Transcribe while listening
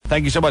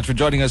Thank you so much for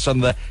joining us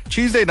on the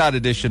Tuesday night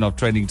edition of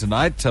Trending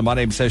Tonight. My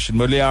name's Session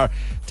Muliar,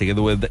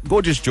 together with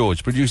Gorgeous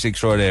George, producer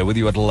extraordinaire, with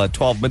you until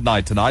 12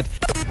 midnight tonight.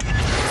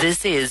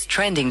 This is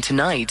Trending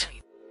Tonight.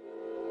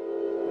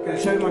 Can I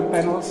show you my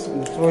panels in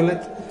the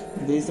toilet?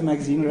 There's the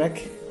magazine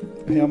rack.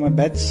 Here are my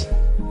beds.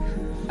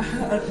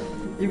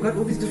 You've got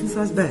all these different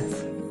sized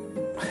beds.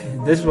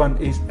 This one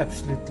is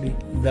absolutely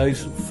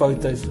those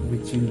photos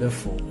which you live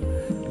for.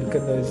 Look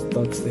at those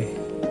dots there.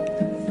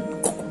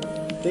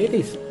 There it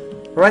is.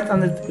 Right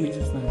under the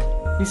police's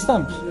nose. His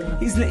stumps.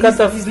 His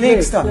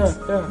leg stumps.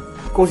 Yeah.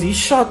 Because he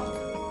shot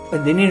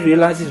and then he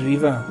realized his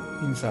river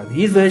inside.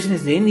 His version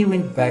is then he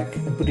went back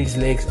and put his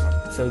legs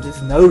on. So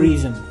there's no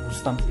reason for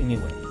stumps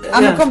anyway.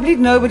 I'm a complete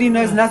nobody,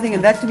 knows nothing,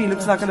 and that to me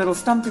looks like a little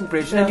stump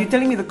impression. And you're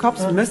telling me the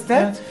cops missed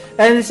that?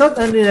 Yeah. And it's not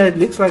only that it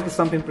looks like a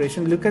stump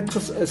impression. Look at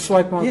a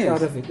swipe mark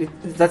out of it.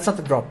 That's not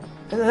a drop.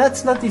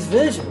 That's not his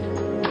version.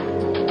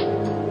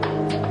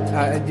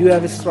 I do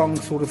have a strong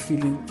sort of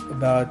feeling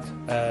about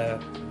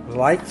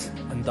light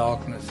and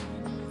darkness.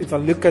 If I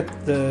look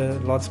at the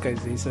landscape,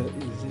 there's a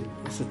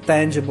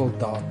tangible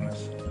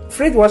darkness.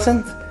 Fred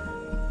wasn't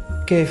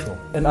careful,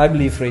 and I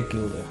believe Fred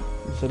killed her.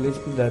 So let's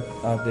put that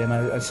out there, and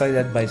I say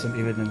that based on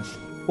evidence.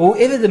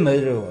 Whoever the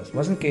murderer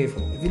wasn't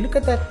careful. If you look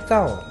at that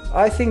towel,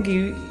 I think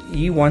he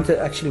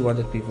actually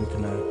wanted people to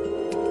know.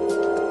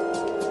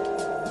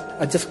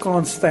 I just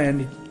can't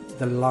stand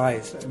the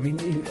lies. I mean,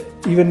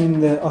 even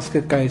in the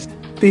Oscar case,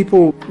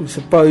 people who are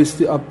supposed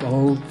to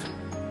uphold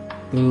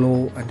the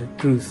law and the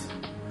truth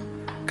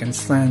can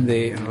stand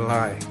there and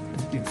lie.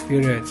 It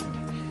infuriates me.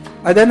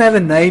 I don't have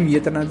a name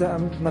yet, and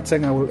I'm not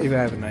saying I will ever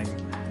have a name.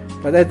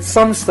 But at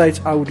some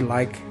stage, I would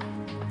like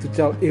to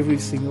tell every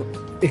single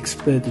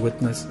expert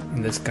witness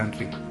in this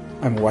country,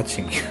 I'm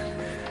watching.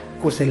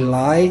 Because they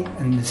lie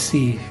and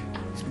deceive.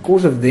 It's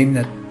because of them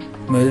that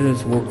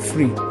murderers walk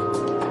free.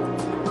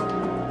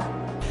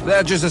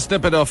 That's just a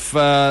snippet of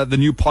the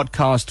new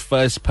podcast,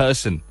 First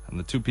Person. And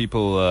the two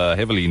people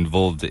heavily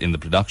involved in the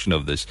production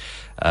of this,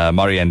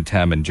 Marianne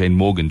Tam and Jane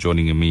Morgan,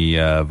 joining me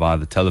via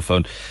the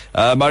telephone.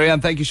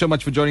 Marianne, thank you so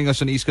much for joining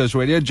us on East Coast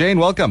Radio. Jane,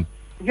 welcome.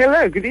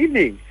 Hello, good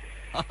evening.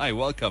 Hi,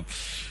 welcome.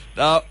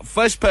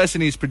 First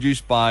Person is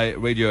produced by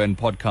radio and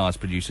podcast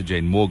producer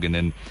Jane Morgan.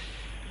 And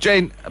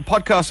Jane,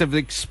 podcasts have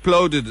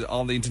exploded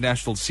on the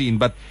international scene,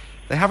 but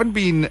there haven't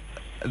been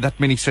that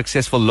many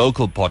successful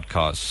local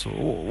podcasts.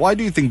 Why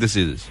do you think this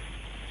is?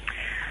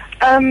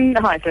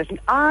 Hi, Session.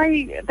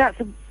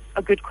 That's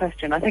a good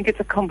question. I think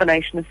it's a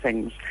combination of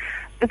things.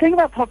 The thing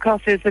about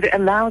podcasts is that it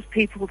allows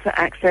people to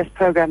access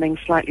programming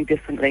slightly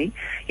differently.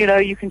 You know,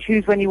 you can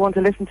choose when you want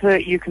to listen to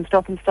it, you can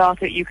stop and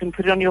start it, you can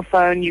put it on your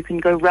phone, you can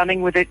go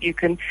running with it, you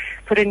can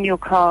put it in your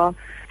car.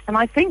 And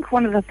I think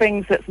one of the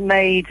things that's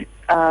made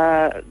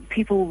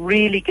people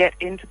really get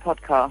into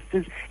podcasts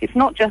is it's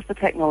not just the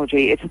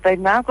technology, it's that they've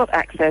now got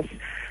access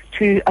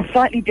to a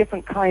slightly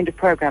different kind of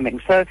programming.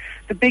 So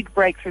the big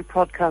breakthrough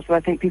podcast that I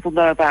think people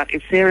know about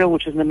is Serial,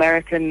 which is an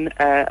American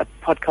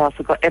podcast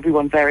that got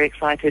everyone very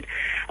excited.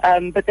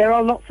 But there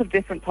are lots of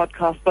different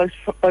podcasts,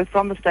 both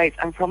from the States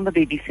and from the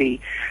BBC,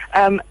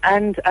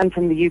 and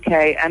from the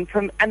UK, and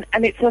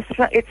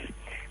it's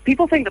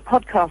people think that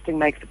podcasting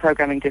makes the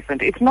programming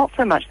different. It's not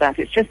so much that.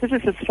 It's just that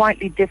it's a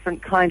slightly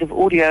different kind of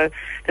audio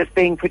that's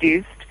being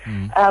produced.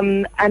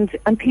 And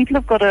people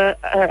have got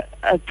a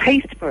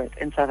taste for it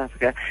in South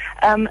Africa.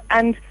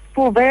 And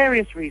for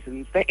various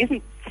reasons, there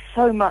isn't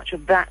so much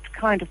of that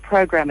kind of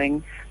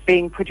programming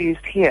being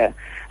produced here.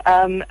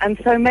 And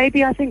so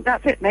maybe I think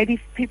that's it. Maybe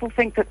people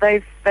think that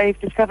they've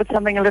discovered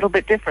something a little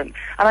bit different.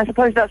 And I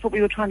suppose that's what we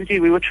were trying to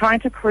do. We were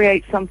trying to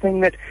create something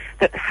that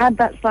had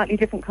that slightly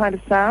different kind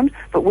of sound,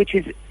 but which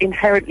is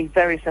inherently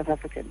very South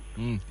African.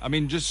 I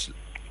mean, just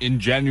in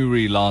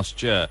January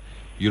last year,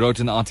 you wrote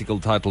an article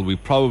titled, "We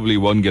probably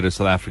won't get a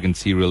South African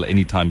serial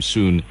anytime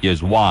soon.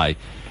 Here's why."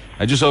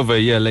 And just over a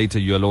year later,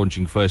 you're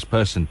launching First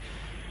Person.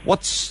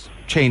 What's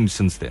changed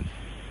since then?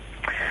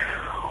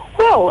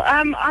 Well,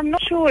 I'm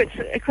not sure it's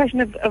a question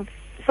of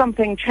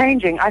something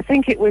changing. I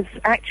think it was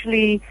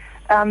actually,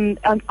 and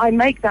I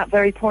make that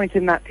very point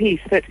in that piece,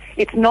 that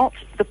it's not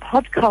the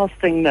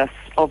podcastingness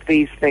of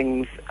these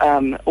things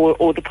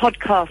or the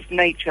podcast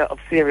nature of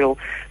Serial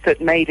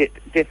that made it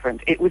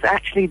different. It was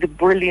actually the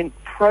brilliant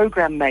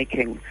program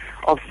making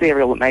of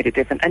Serial that made it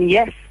different. And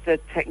yes, the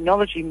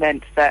technology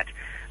meant that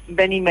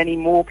many, many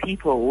more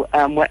people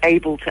were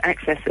able to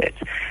access it.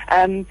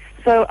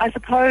 So I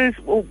suppose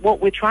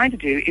what we're trying to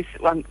do is,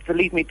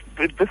 believe me,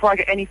 before I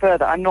get any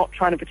further, I'm not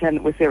trying to pretend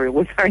that we're Serial.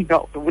 We're very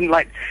not.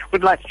 I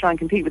would like to try and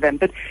compete with them.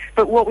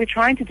 But what we're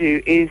trying to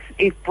do is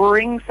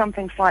bring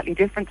something slightly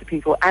different to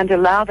people and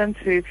allow them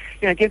to,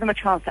 give them a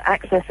chance to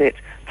access it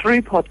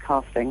through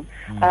podcasting,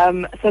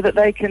 so that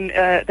they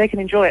can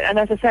enjoy it. And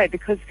as I say,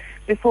 because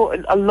before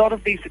a lot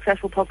of these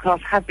successful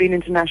podcasts have been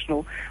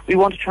international, we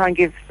want to try and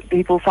give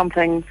people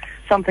something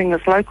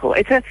that's local.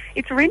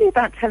 It's really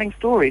about telling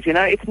stories.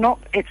 It's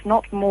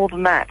not more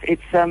than that.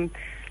 It's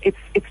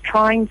It's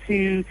trying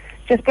to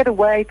just get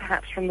away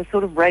perhaps from the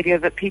sort of radio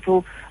that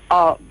people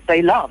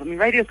they love. I mean,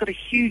 radio's got a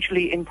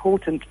hugely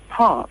important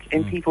part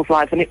in people's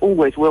lives, and it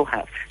always will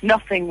have.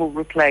 Nothing will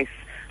replace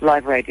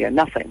live radio,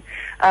 nothing.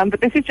 But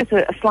this is just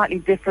a slightly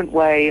different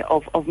way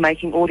of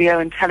making audio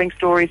and telling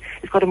stories.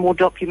 It's got a more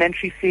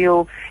documentary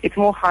feel. It's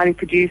more highly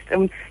produced.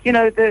 And, you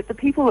know, the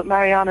people that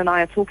Marianne and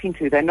I are talking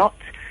to, they're not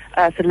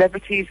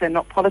celebrities, they're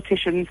not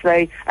politicians.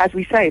 They, as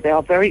we say, they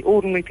are very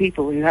ordinary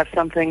people who have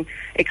something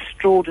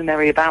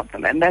extraordinary about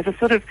them. And there's a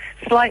sort of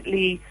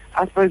slightly,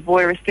 I suppose,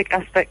 voyeuristic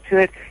aspect to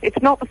it.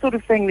 It's not the sort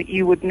of thing that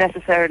you would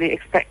necessarily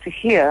expect to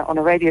hear on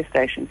a radio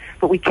station,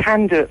 but we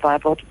can do it via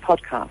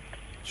podcast.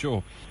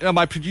 Sure. You know,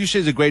 my producer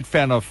is a great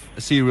fan of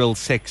Serial,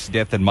 Sex,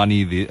 Death and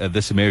Money,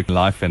 This American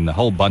Life, and a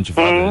whole bunch of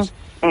others.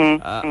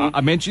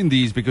 I mentioned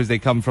these because they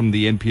come from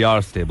the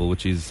NPR stable,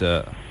 which is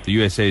the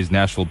USA's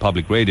national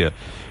public radio.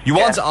 You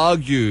once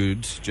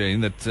argued,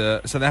 Jane, that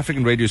South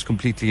African radio is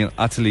completely and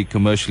utterly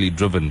commercially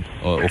driven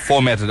or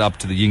formatted up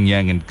to the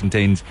yin-yang and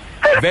contains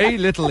very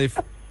little, if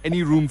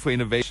any, room for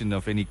innovation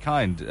of any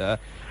kind.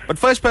 But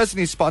First Person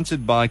is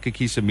sponsored by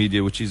Kakisa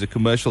Media, which is a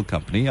commercial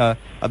company. Are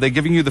they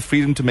giving you the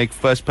freedom to make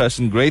First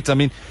Person great? I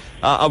mean,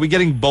 are we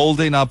getting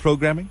bolder in our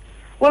programming?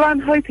 Well, I'm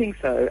hoping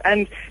so.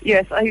 And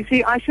yes,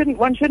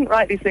 one shouldn't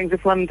write these things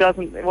if one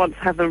doesn't want to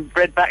have them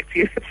read back to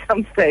you at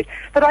some stage.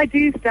 But I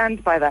do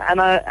stand by that,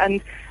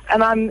 and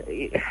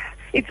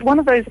it's one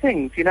of those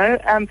things, you know.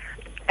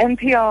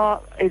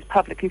 NPR is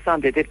publicly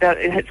funded.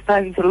 It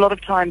spends a lot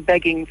of time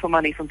begging for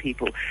money from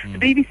people. The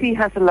BBC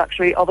has the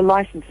luxury of a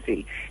license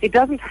fee. It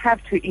doesn't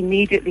have to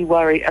immediately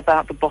worry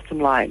about the bottom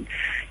line.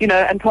 You know,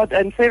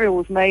 and Serial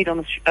was made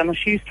on a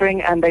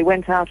shoestring, and they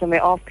went out and they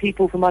asked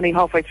people for money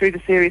halfway through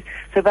the series,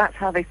 so that's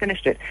how they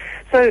finished it.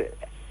 So,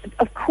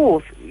 of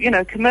course, you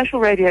know,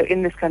 commercial radio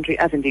in this country,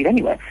 as indeed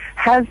anywhere,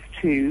 has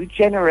to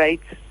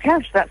generate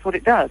cash. That's what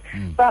it does.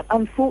 But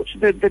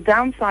unfortunately, the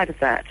downside of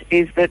that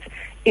is that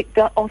it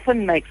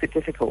often makes it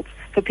difficult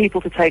for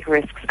people to take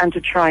risks and to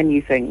try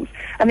new things.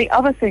 And the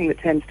other thing that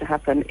tends to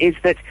happen is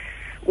that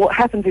what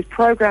happens is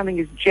programming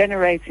is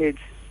generated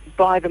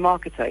by the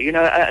marketer. You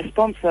know, a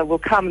sponsor will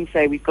come and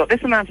say, we've got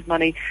this amount of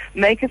money,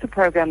 make us a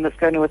program that's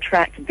going to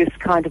attract this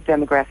kind of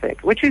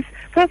demographic, which is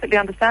perfectly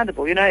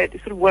understandable. You know, it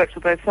sort of works for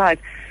both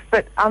sides.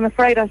 But I'm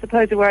afraid, I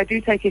suppose, where I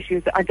do take issue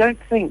is that I don't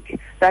think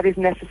that is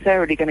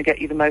necessarily going to get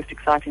you the most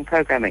exciting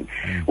programming.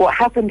 What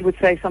happened with,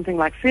 say, something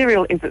like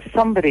Serial is that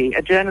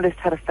a journalist,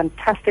 had a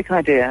fantastic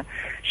idea.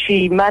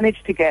 She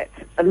managed to get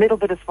a little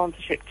bit of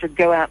sponsorship to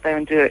go out there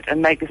and do it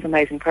and make this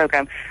amazing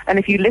program. And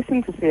if you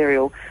listen to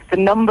Serial, the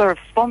number of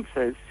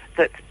sponsors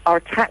that are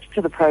attached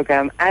to the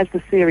program as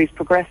the series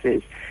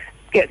progresses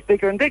gets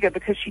bigger and bigger,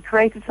 because she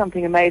created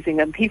something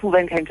amazing, and people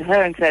then came to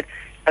her and said,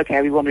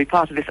 okay, we want to be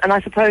part of this. And I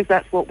suppose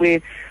that's what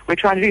we're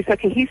trying to do. So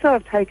Kahiso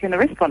have taken a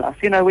risk on us.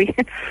 You know, we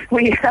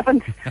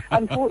haven't,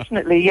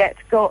 unfortunately, yet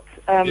got,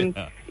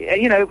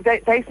 you know,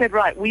 they said,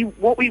 right, we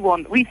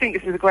think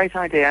this is a great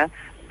idea.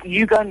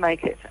 You go and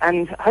make it.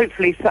 And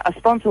hopefully a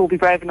sponsor will be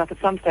brave enough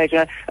at some stage,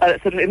 a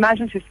sort of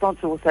imaginative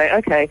sponsor will say,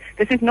 okay,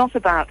 this is not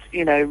about,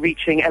 you know,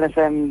 reaching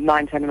LSM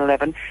 9, 10 and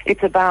 11.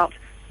 It's about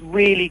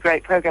really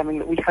great programming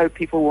that we hope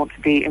people want to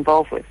be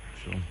involved with.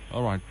 Sure.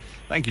 All right.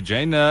 Thank you,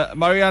 Jane.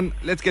 Marianne,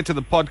 let's get to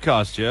the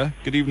podcast here.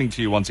 Good evening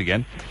to you once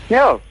again.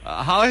 Yeah.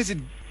 How is it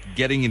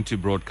getting into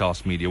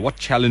broadcast media? What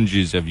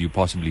challenges have you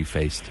possibly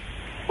faced?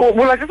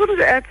 Well, I just wanted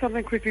to add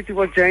something quickly to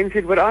what Jane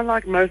said. What I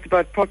like most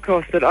about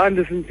podcasts that I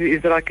listen to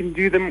is that I can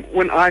do them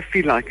when I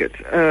feel like it.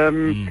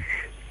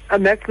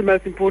 And that's the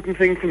most important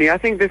thing for me. I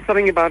think there's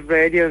something about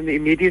radio and the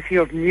immediacy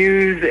of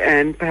news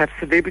and perhaps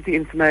celebrity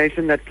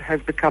information that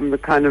has become the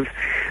kind of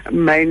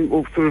main,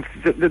 or sort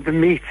of the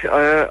meat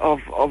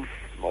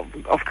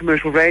of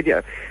commercial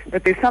radio.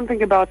 But there's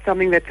something about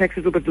something that takes a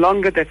little bit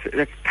longer,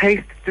 that's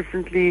paced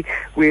differently,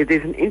 where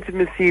there's an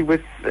intimacy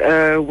with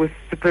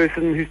the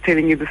person who's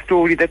telling you the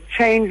story that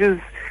changes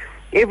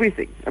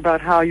everything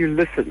about how you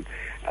listen.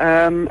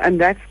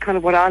 And that's kind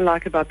of what I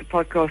like about the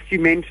podcast. You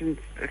mentioned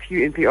a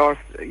few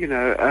NPRs, you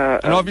know.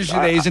 And obviously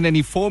there isn't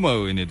any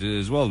FOMO in it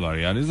as well,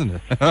 Marianne, isn't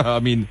it? I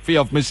mean, fear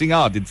of missing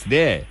out, it's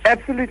there.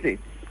 Absolutely,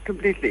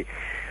 completely.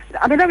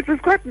 I mean, it was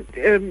quite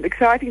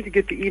exciting to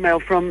get the email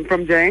from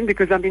Jane,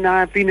 because, I mean,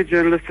 I've been a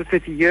journalist for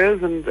 30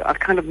 years, and I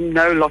kind of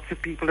know lots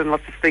of people and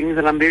lots of things,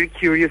 and I'm very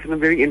curious and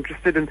I'm very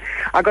interested, and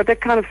I got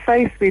that kind of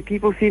face where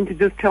people seem to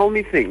just tell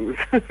me things,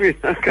 you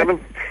know, kind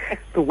of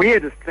the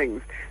weirdest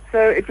things. So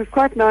it was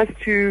quite nice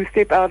to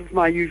step out of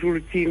my usual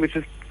routine, which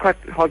is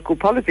quite hardcore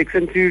politics,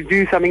 and to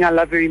do something I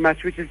love very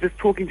much, which is just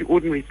talking to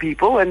ordinary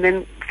people, and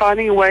then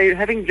finding a way.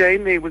 Having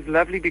Jane there was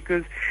lovely,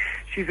 because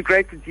she's a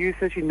great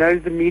producer. She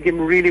knows the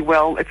medium really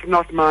well. It's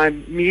not my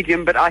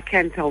medium, but I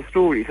can tell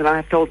stories, and I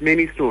have told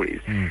many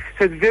stories.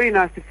 So it's very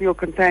nice to feel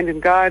contained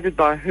and guided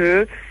by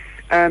her.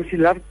 She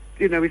loved,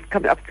 you know, we've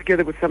come up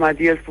together with some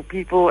ideas for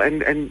people,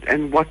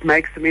 and what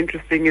makes them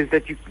interesting is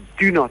that you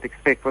do not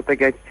expect what they're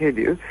going to tell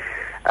you.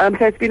 So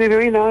it's been a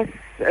very nice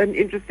and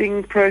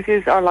interesting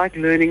process. I like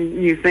learning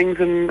new things,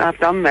 and I've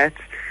done that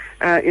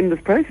in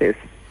this process.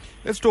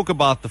 Let's talk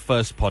about the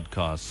first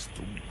podcast.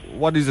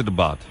 What is it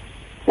about?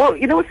 Well,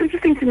 what's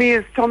interesting to me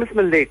is Thomas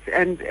Millett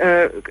and,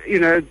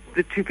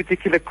 the two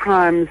particular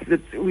crimes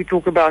that we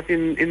talk about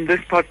in this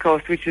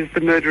podcast, which is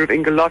the murder of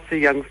Inge Lotz, a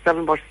young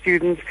Stellenbosch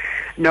student.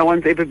 No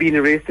one's ever been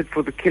arrested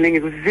for the killing.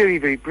 It was very,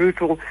 very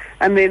brutal.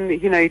 And then,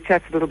 he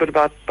chats a little bit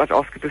about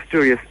Oscar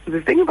Pistorius.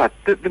 The thing about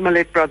the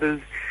Millett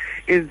brothers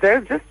is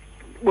they're just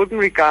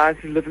ordinary guys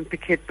who live in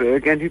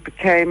Piketberg and who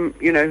became,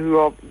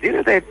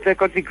 they've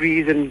got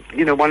degrees and,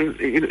 one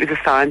is a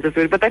scientist,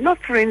 but they're not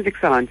forensic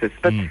scientists.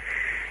 But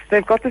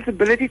they've got this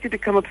ability to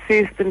become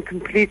obsessed and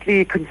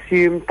completely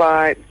consumed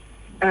by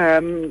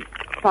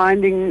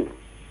finding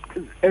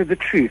the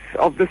truth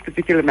of this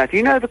particular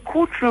matter. The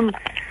courtroom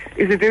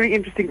is a very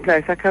interesting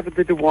place. I covered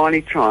the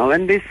Diwali trial,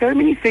 and there's so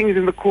many things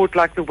in the court,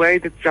 like the way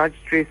the judge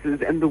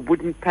dresses and the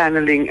wooden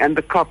paneling and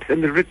the cops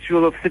and the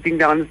ritual of sitting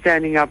down and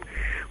standing up,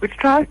 which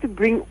tries to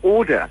bring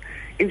order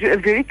into a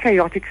very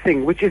chaotic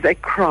thing, which is a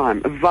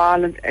crime, a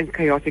violent and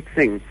chaotic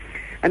thing.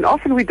 And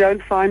often we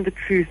don't find the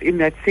truth in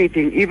that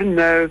setting, even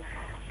though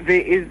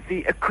there is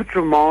the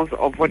accoutrements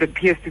of what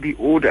appears to be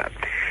order.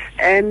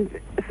 And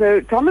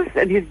so Thomas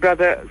and his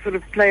brother sort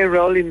of play a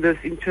role in this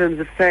in terms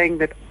of saying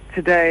that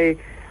today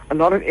a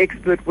lot of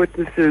expert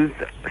witnesses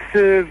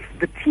serve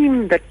the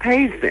team that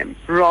pays them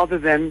rather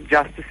than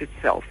justice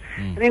itself.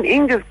 And in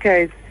Inge's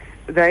case,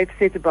 they've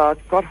set about,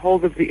 got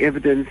hold of the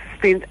evidence,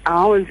 spent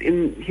hours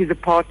in his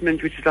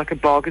apartment, which is like a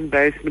bargain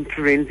basement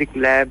forensic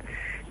lab,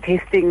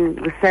 testing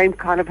the same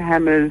kind of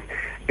hammers,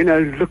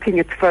 looking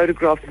at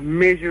photographs,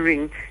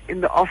 measuring. In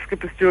the Oscar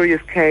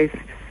Pistorius case,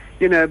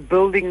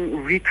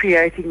 building,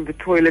 recreating the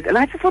toilet. And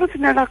I just wanted to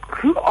know,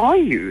 who are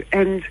you?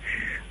 And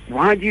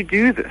why do you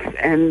do this?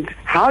 And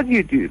how do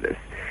you do this?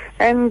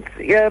 And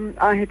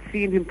I had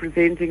seen him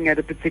presenting at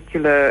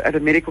a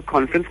medical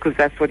conference, because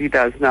that's what he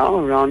does now,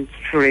 around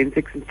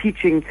forensics and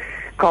teaching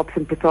cops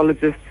and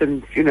pathologists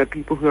and,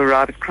 people who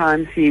arrive at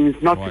crime scenes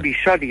not to be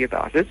shoddy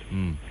about it.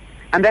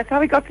 And that's how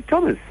we got to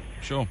Thomas.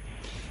 Sure.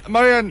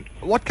 Marianne,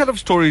 what kind of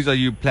stories are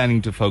you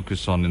planning to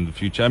focus on in the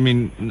future? I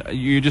mean,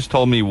 you just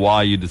told me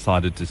why you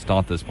decided to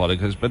start this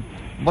podcast, but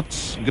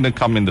what's going to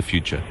come in the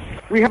future?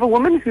 We have a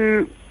woman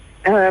who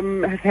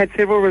has had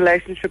several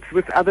relationships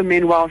with other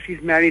men while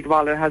she's married,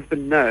 while her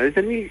husband knows,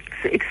 and we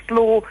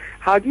explore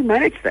how do you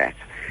manage that.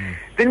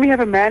 Then we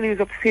have a man who's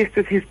obsessed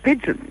with his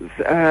pigeons,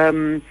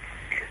 and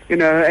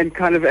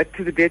kind of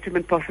to the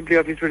detriment possibly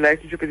of his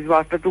relationship with his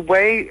wife. But the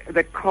way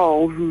that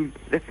Carl,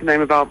 that's the name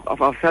of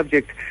our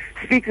subject,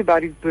 speaks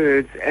about his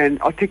birds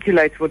and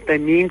articulates what they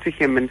mean to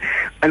him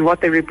and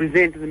what they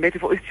represent in the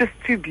metaphor is just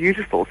too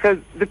beautiful. So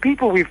the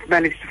people we've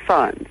managed to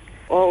find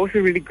are also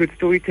really good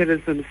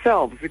storytellers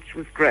themselves, which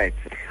was great.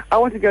 I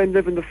want to go and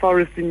live in the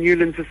forest in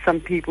Newlands with some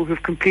people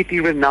who've completely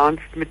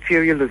renounced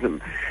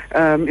materialism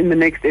in the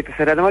next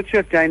episode. I'm not sure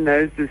if Jane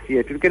knows this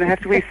yet. We're going to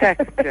have to wear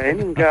sacks, Jane,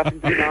 and go up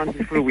into the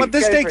mountains for a week. But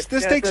this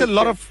takes a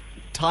lot of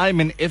time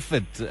and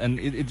effort, and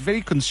it's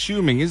very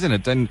consuming, isn't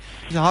it? And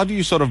how do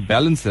you sort of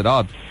balance it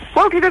out?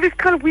 Well, there's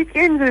kind of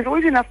weekends. There's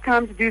always enough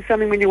time to do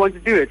something when you want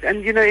to do it.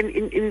 And,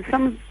 in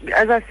some,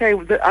 as I say,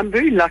 I'm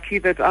very lucky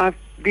that I've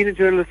been a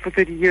journalist for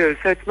 30 years,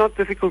 so it's not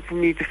difficult for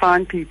me to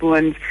find people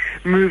and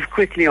move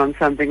quickly on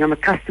something. I'm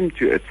accustomed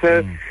to it.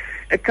 So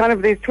it kind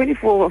of, there's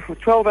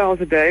 12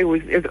 hours a day, or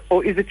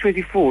is it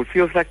 24? It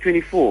feels like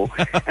 24.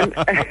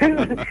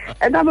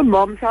 and I'm a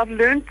mom, so I've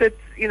learned that,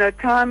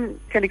 time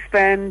can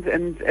expand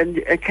and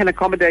can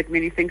accommodate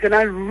many things. And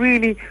I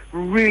really,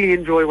 really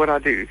enjoy what I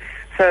do.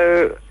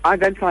 So I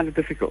don't find it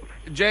difficult.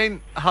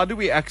 Jane, how do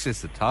we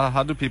access it?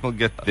 How do people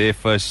get their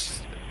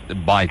first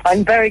bite?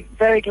 I'm very,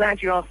 very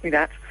glad you asked me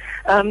that.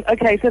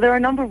 Okay, so there are a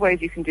number of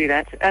ways you can do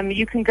that.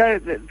 You can go,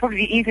 probably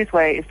the easiest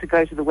way is to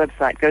go to the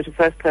website, go to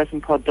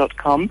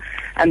firstpersonpod.com,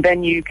 and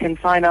then you can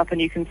sign up, and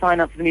you can sign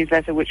up for the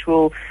newsletter, which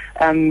will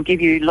give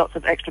you lots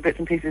of extra bits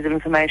and pieces of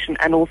information,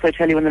 and also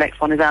tell you when the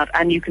next one is out,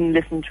 and you can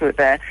listen to it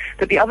there.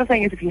 But the other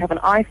thing is, if you have an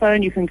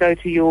iPhone, you can go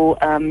to your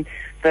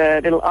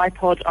the little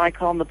iPod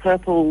icon, the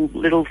purple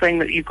little thing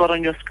that you've got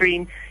on your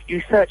screen.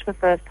 You search for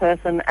First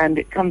Person, and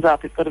it comes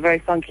up. It's got a very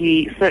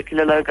funky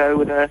circular logo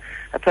with a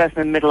person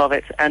in the middle of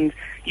it, and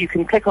you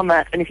can click on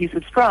that, and if you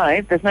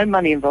subscribe, there's no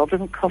money involved, it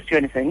doesn't cost you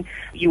anything.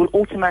 You will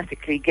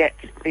automatically get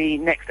the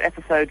next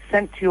episode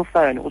sent to your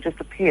phone. It will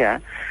just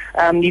appear.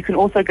 You can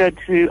also go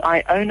to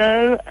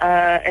Iono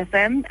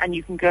FM, and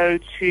you can go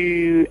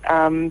to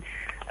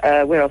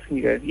where else can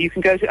you go? You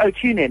can go to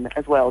TuneIn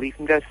as well. You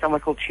can go to somewhere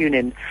called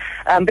TuneIn.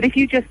 But if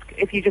you just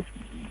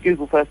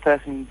Google First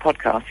Person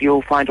Podcast,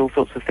 you'll find all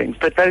sorts of things.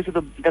 But those are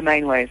the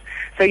main ways.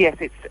 So yes,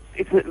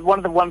 it's one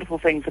of the wonderful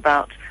things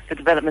about the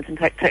development in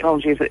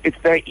technology is that it's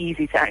very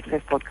easy to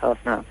access podcasts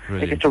now.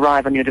 Brilliant. They just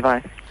arrive on your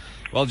device.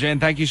 Well,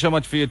 Jane, thank you so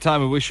much for your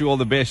time. I wish you all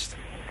the best.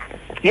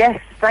 Yes,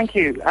 thank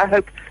you. I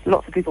hope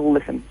lots of people will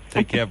listen.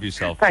 Take care of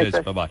yourself. Thanks,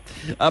 Cheers.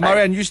 Bye-bye.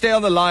 Marianne, you stay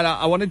on the line.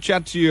 I want to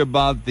chat to you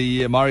about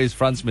the Marius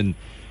Fransman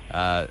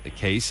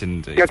case,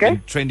 and it's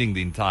been trending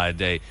the entire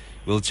day.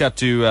 We'll chat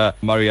to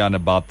Marianne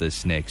about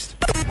this next.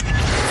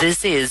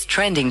 This is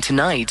Trending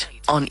Tonight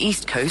on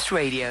East Coast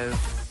Radio.